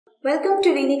Welcome to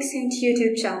Linux Hint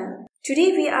YouTube channel.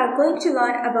 Today we are going to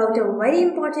learn about a very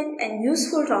important and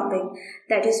useful topic,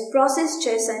 that is process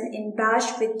JSON in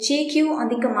Bash with JQ on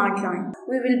the command line.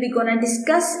 We will be gonna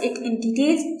discuss it in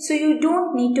details, so you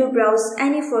don't need to browse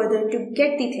any further to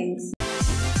get the things.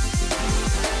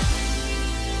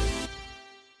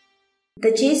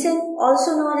 The JSON,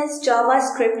 also known as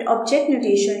JavaScript Object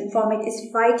Notation format, is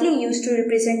widely used to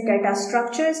represent data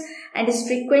structures and is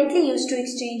frequently used to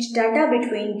exchange data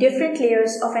between different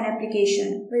layers of an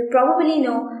application. We probably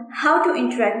know how to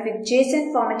interact with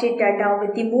JSON-formatted data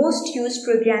with the most used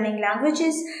programming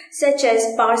languages such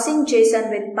as parsing JSON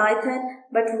with Python,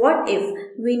 but what if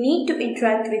we need to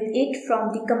interact with it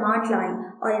from the command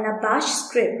line or in a Bash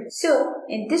script? So,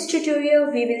 in this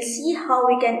tutorial, we will see how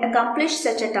we can accomplish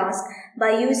such a task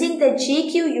by using the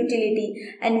JQ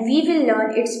utility, and we will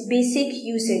learn its basic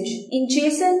usage. In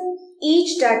JSON,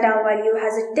 each data value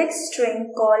has a text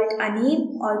string called a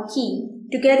name or key.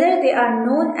 Together, they are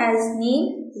known as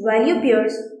name value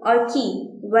pairs or key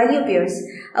value pairs.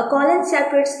 A colon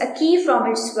separates a key from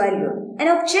its value. An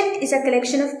object is a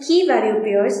collection of key value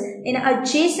pairs. In a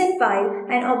JSON file,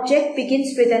 an object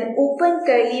begins with an open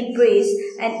curly brace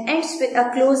and ends with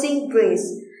a closing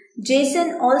brace.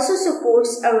 JSON also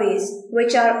supports arrays,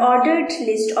 which are ordered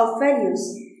list of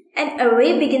values. An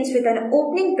array begins with an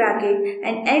opening bracket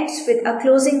and ends with a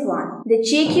closing one. The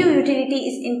JQ utility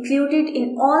is included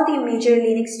in all the major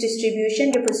Linux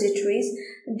distribution repositories,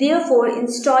 therefore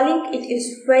installing it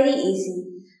is very easy.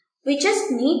 We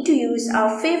just need to use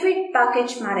our favorite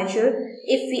package manager.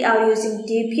 If we are using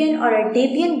Debian or a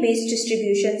Debian-based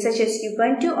distribution such as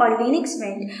Ubuntu or Linux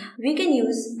Mint, we can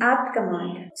use apt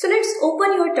command. So let's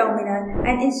open your terminal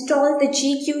and install the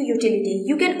JQ utility.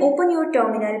 You can open your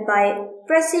terminal by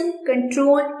pressing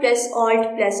Ctrl plus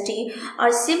Alt plus T,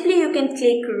 or simply you can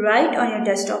click right on your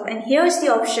desktop and here's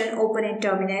the option Open in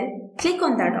Terminal. Click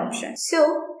on that option.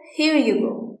 So here you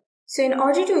go. So in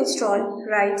order to install,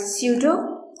 write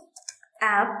sudo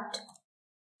apt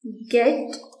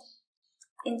get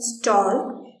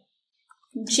install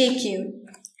JQ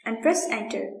and press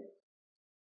enter.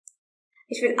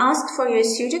 It will ask for your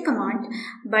sudo command,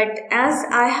 but as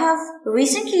I have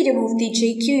recently removed the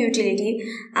JQ utility,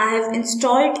 I have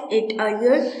installed it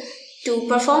earlier to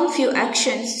perform few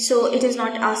actions, so it is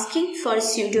not asking for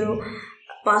sudo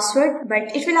password,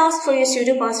 but it will ask for your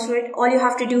sudo password. All you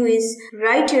have to do is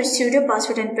write your sudo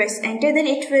password and press enter.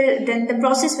 Then the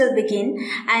process will begin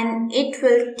and it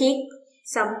will take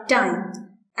some time.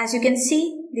 As you can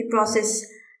see, the process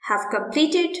have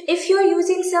completed. If you are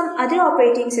using some other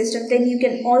operating system, then you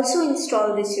can also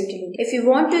install this utility. If you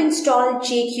want to install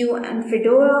JQ and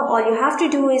Fedora, all you have to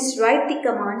do is write the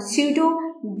command sudo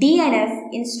dnf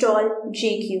install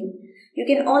JQ. You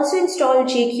can also install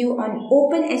JQ on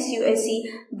OpenSUSE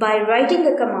by writing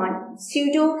the command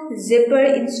sudo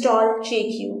zypper install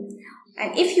JQ.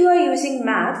 And if you are using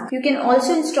Mac, you can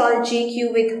also install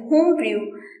JQ with Homebrew.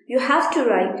 You have to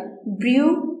write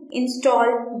brew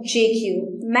install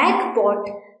JQ. Mac port,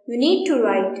 you need to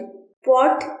write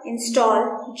port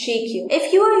install JQ.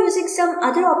 If you are using some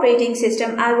other operating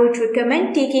system, I would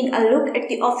recommend taking a look at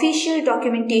the official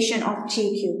documentation of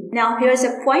JQ. Now here's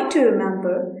a point to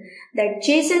remember, that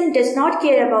JSON does not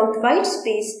care about white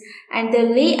space and the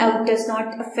layout does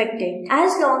not affect it.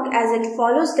 As long as it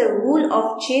follows the rule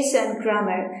of JSON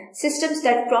grammar, systems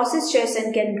that process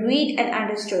JSON can read and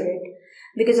understand it.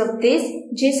 Because of this,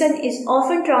 JSON is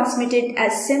often transmitted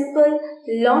as simple,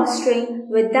 long string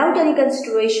without any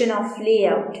consideration of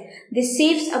layout. This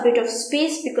saves a bit of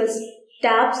space because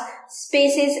tabs,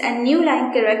 spaces and new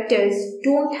line characters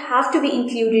don't have to be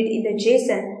included in the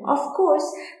JSON. Of course,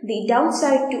 the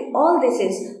downside to all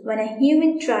this is when a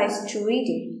human tries to read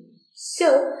it.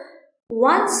 So,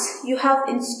 once you have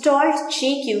installed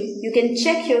JQ, you can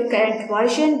check your current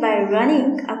version by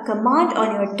running a command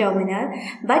on your terminal.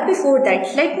 But before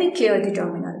that, let me clear the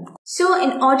terminal. So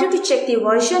in order to check the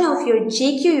version of your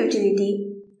JQ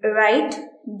utility, write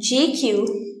JQ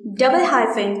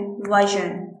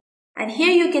 _version. And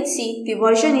here you can see the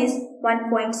version is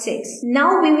 1.6.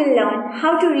 Now we will learn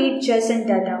how to read JSON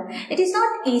data. It is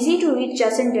not easy to read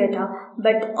JSON data,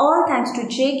 but all thanks to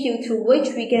JQ, through which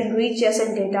we can read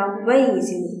JSON data very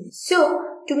easily. So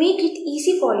to make it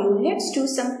easy for you, let's do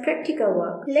some practical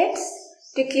work. Let's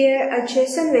declare a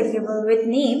JSON variable with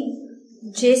name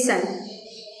JSON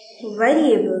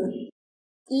variable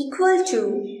equal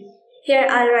to, here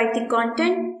I'll write the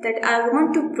content that I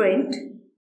want to print.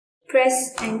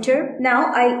 Press enter.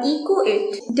 Now I'll echo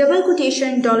it, double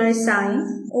quotation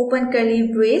 $, open curly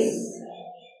brace,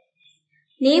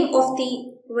 name of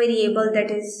the variable, that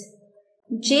is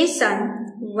JSON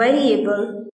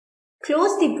variable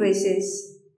close the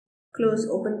braces, close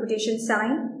open quotation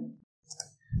sign.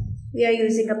 We are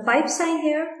using a pipe sign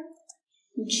here,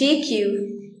 JQ,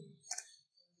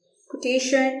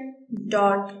 quotation,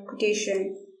 dot,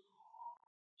 quotation,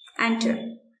 enter.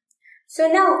 So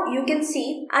now you can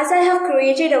see, as I have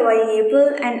created a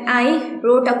variable and I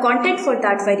wrote a content for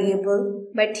that variable,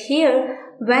 but here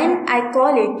when I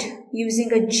call it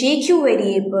using a JQ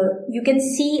variable, you can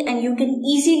see and you can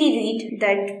easily read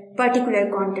that particular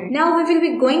content. Now we will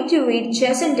be going to read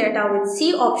JSON data with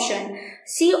C option.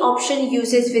 C option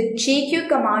uses with JQ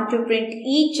command to print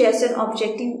each JSON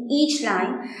object in each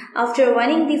line. After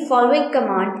running the following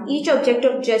command, each object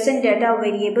of JSON data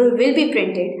variable will be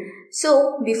printed.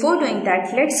 So before doing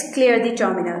that, let's clear the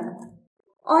terminal.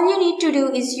 All you need to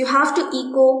do is you have to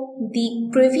echo the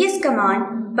previous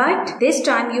command, but this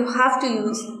time you have to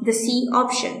use the C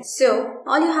option. So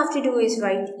all you have to do is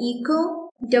write echo,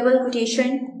 double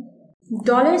quotation, $,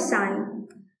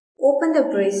 open the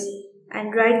brace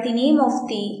and write the name of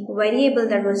the variable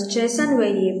that was JSON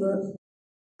variable,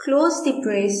 close the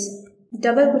brace,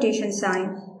 double quotation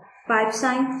sign, pipe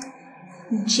sign,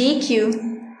 JQ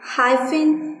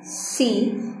hyphen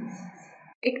C.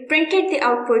 It printed the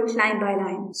output line by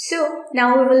line. So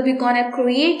now we will be gonna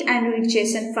create and read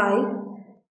JSON file.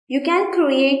 You can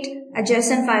create a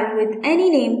JSON file with any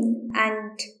name,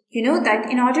 and you know that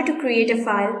in order to create a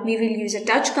file, we will use a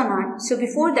touch command. So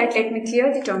before that, let me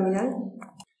clear the terminal.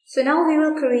 So now we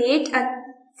will create a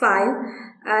file.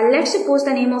 Let's suppose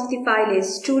the name of the file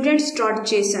is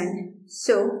students.json.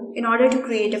 So in order to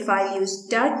create a file, use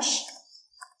touch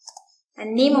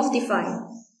and name of the file,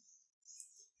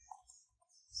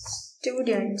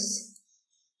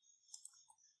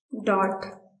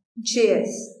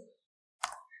 students.js.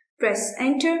 Press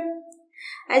enter.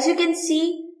 As you can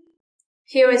see,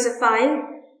 here is a file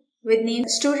with name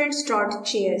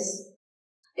students.js.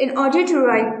 In order to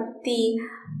write the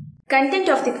content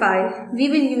of the file, we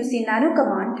will use the nano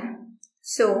command.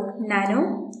 So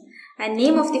nano and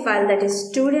name of the file, that is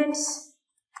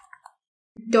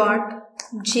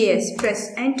students.js.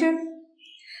 Press enter.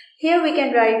 Here we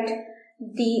can write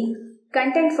the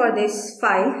content for this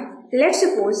file. Let's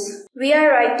suppose we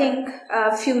are writing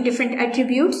a few different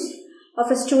attributes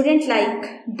of a student,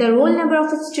 like the roll number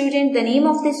of a student, the name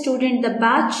of the student, the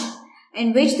batch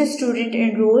in which the student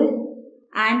enrolled,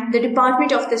 and the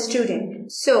department of the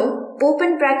student. So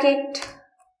open bracket,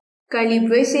 curly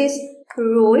braces,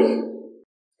 roll.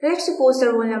 Let's suppose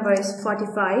the roll number is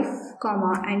 45,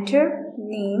 comma, enter,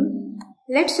 name.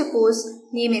 Let's suppose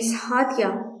name is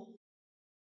Hadia.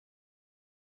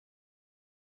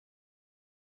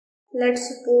 Let's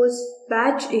suppose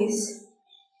batch is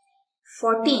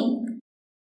 14.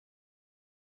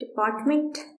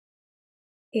 Department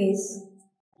is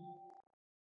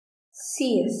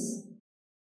CS.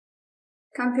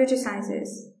 Computer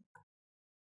Sciences.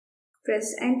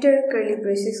 Press enter, curly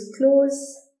braces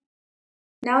close.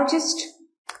 Now just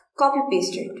copy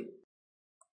paste it.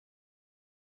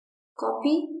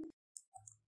 Copy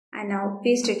and now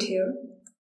paste it here.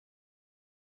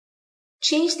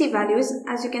 Change the values.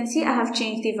 As you can see, I have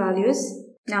changed the values.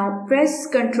 Now press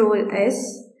Ctrl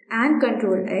S and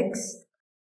Ctrl X.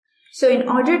 So in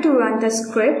order to run the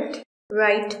script,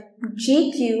 write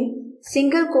JQ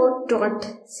single quote dot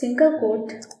single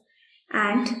quote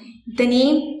and the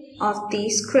name of the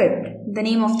script, the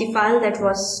name of the file, that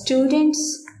was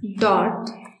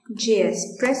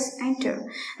students.js. Press enter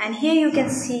and here you can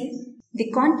see the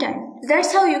content.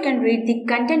 That's how you can read the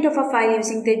content of a file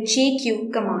using the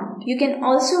JQ command. You can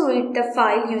also read the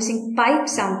file using pipe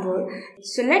sample.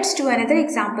 So let's do another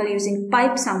example using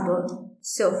pipe sample.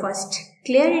 So first,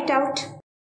 clear it out.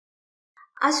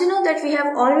 As you know that we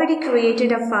have already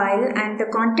created a file and the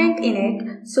content in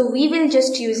it, so we will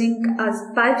just using a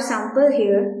pipe sample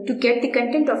here to get the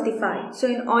content of the file. So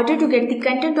in order to get the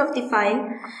content of the file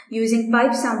using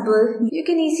pipe sample, you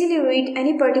can easily read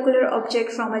any particular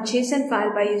object from a JSON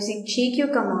file by using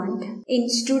JQ command. In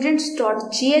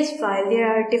students.js file, there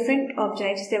are different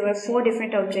objects. There were 4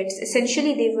 different objects.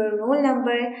 Essentially, they were roll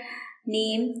number,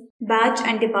 name, batch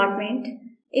and department.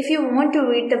 If you want to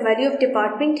read the value of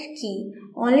department key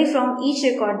only from each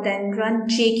record, then run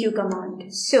JQ command.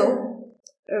 So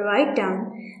write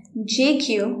down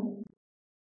JQ.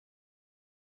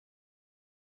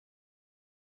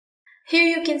 Here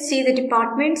you can see the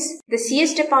departments, the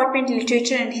CS department,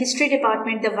 literature and history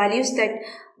department, the values that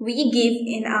we gave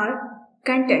in our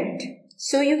content.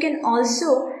 So you can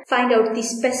also find out the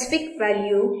specific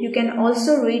value. You can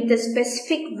also read the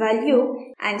specific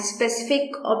value and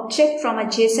specific object from a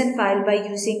JSON file by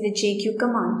using the JQ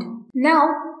command.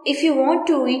 Now if you want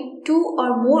to read 2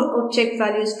 or more object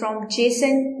values from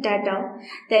JSON data,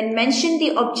 then mention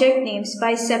the object names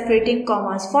by separating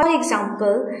commas. For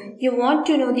example, you want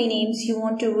to know the names, you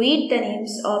want to read the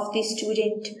names of the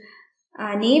student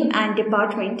name and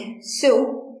department.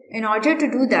 So, in order to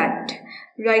do that,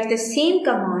 write the same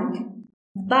command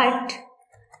but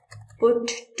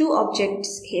put 2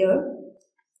 objects here.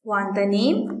 One, the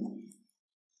name,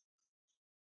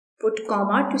 put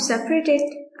comma to separate it,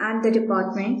 and the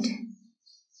department,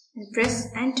 and press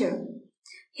enter.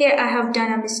 Here I have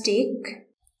done a mistake.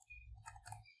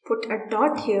 Put a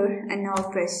dot here and now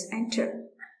press enter.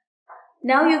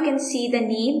 Now you can see the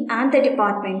name and the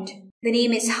department. The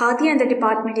name is Hadi and the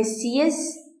department is CS.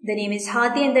 The name is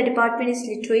Hadi and the department is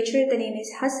Literature. The name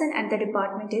is Hassan and the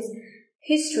department is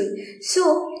History.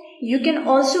 So you can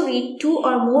also read 2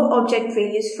 or more object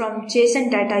values from JSON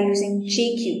data using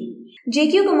JQ.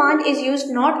 JQ command is used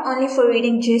not only for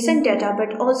reading JSON data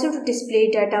but also to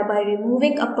display data by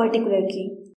removing a particular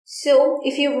key. So,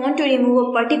 if you want to remove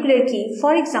a particular key,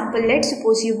 for example, let's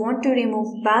suppose you want to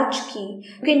remove batch key,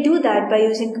 you can do that by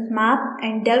using map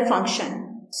and del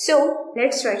function. So,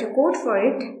 let's write a code for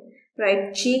it.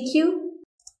 Write JQ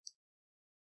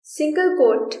single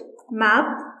quote map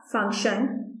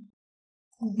function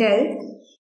del,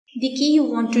 the key you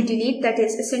want to delete, that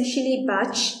is essentially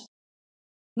batch,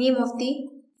 name of the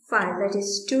file, that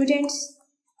is students.js.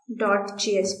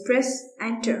 Press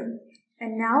enter,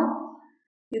 and now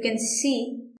you can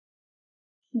see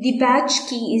the batch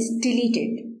key is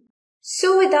deleted.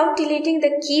 So without deleting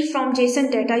the key from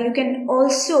JSON data, you can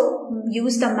also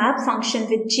use the map function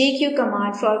with JQ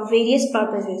command for various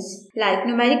purposes. Like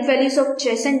numeric values of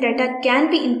JSON data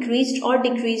can be increased or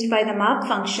decreased by the map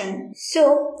function.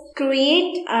 So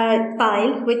create a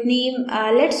file with name,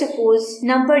 let's suppose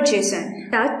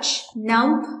number.json. Touch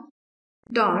num.json,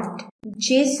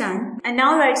 and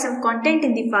now write some content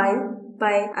in the file.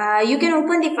 You can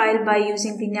open the file by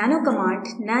using the nano command,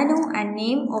 nano and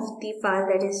name of the file,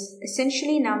 that is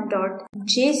essentially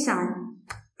num.json.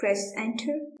 Press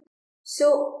enter.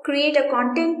 So create a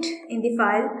content in the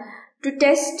file to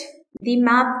test the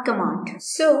map command.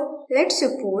 So let's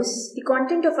suppose the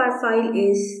content of our file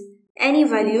is any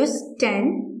values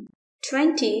 10,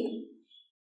 20,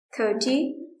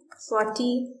 30,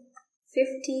 40,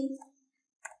 50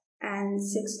 and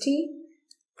 60.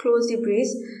 Close the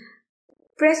brace.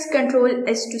 Press Ctrl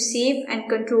S to save and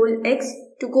Ctrl X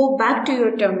to go back to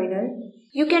your terminal.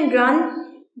 You can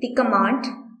run the command.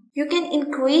 You can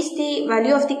increase the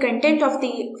value of the content of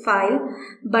the file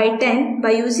by 10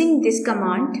 by using this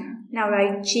command. Now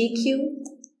write JQ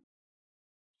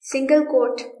single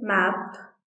quote map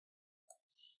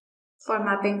for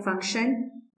mapping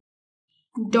function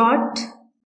dot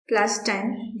plus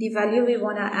 10, the value we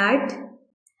want to add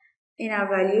in our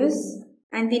values,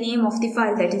 and the name of the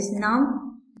file, that is num.json.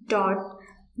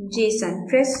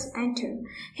 Press enter.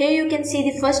 Here you can see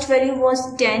the first value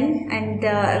was 10 and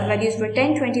the values were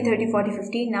 10, 20, 30, 40,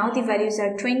 50. Now the values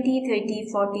are 20, 30,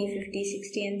 40, 50,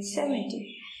 60 and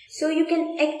 70. So you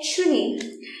can actually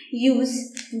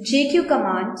use JQ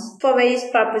commands for various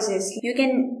purposes. You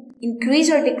can increase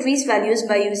or decrease values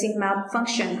by using map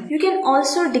function. You can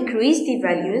also decrease the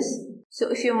values. So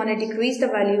if you want to decrease the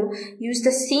value, use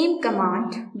the same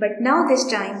command, but now this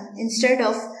time instead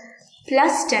of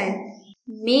plus 10,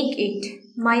 make it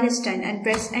minus 10 and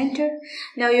press enter.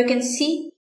 Now you can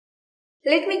see.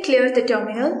 Let me clear the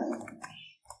terminal.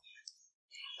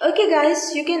 Okay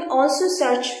guys, you can also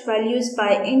search values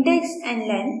by index and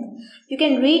length. You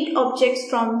can read objects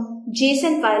from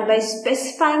JSON file by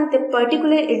specifying the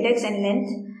particular index and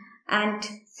length, and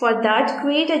for that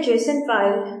create a JSON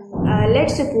file.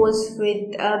 Let's suppose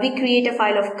we create a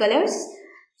file of colors.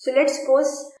 So let's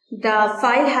suppose the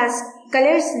file has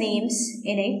colors names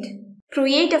in it.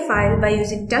 Create a file by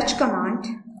using touch command,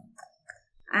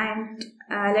 and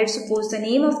let's suppose the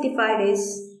name of the file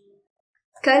is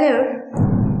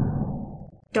color.json.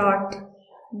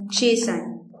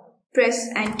 Press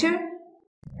enter.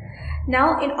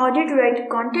 Now in order to write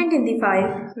content in the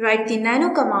file, write the nano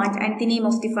command and the name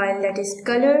of the file, that is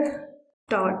color.json.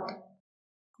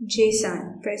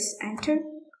 Press enter.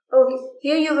 Okay,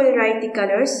 here you will write the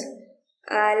colors.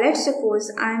 Let's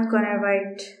suppose I'm gonna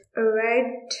write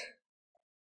red,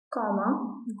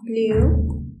 comma,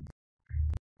 blue,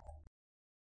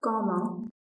 comma,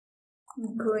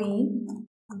 green,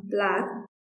 black,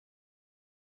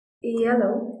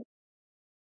 yellow,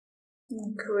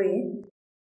 gray,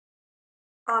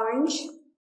 orange.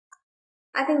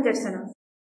 I think that's enough.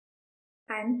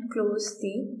 And close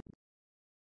the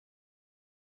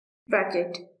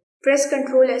bracket. Press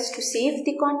Ctrl S to save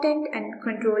the content and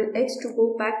Ctrl X to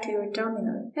go back to your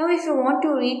terminal. Now if you want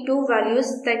to read two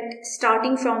values that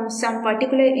starting from some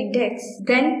particular index,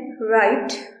 then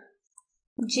write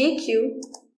JQ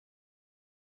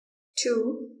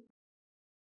to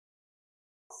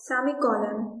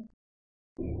semicolon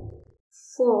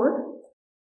for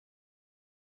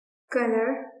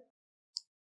color.json,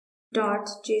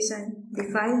 the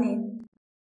file name.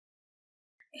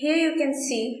 Here you can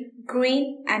see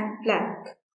green and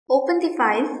black. Open the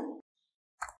file.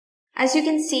 As you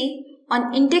can see,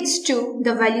 on index 2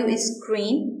 the value is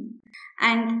green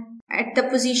and at the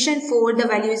position 4 the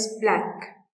value is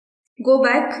black. Go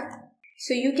back.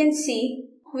 So you can see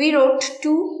we wrote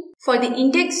 2 for the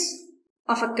index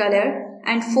of a color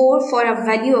and 4 for a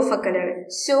value of a color.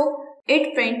 So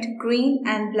it print green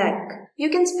and black. You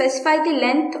can specify the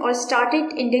length or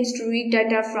started index to read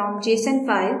data from JSON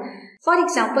file. For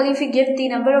example, if you give the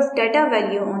number of data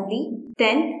value only,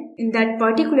 then in that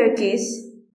particular case,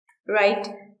 write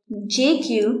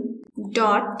JQ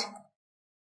dot,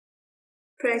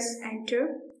 press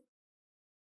enter.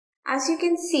 As you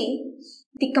can see,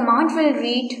 the command will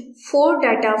read 4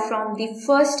 data from the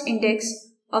first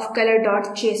index of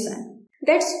color.json.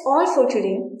 That's all for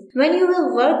today. When you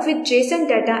will work with JSON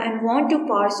data and want to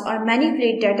parse or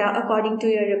manipulate data according to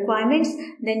your requirements,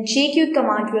 then JQ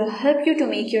command will help you to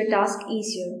make your task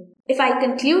easier. If I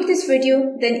conclude this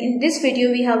video, then in this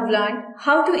video we have learned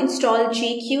how to install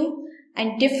JQ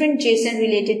and different JSON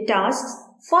related tasks.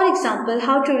 For example,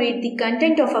 how to read the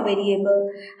content of a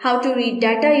variable, how to read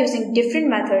data using different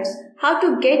methods, how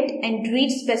to get and read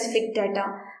specific data,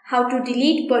 how to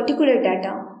delete particular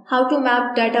data, how to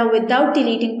map data without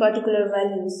deleting particular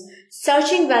values,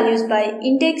 searching values by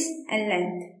index and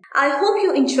length. I hope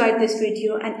you enjoyed this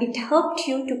video and it helped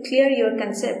you to clear your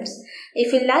concepts.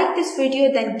 If you like this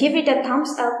video, then give it a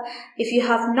thumbs up. If you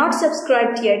have not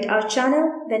subscribed yet our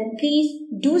channel, then please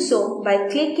do so by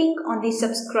clicking on the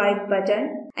subscribe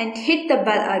button and hit the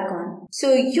bell icon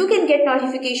so you can get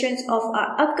notifications of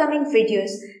our upcoming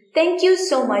videos. Thank you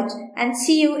so much and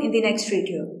see you in the next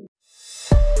video.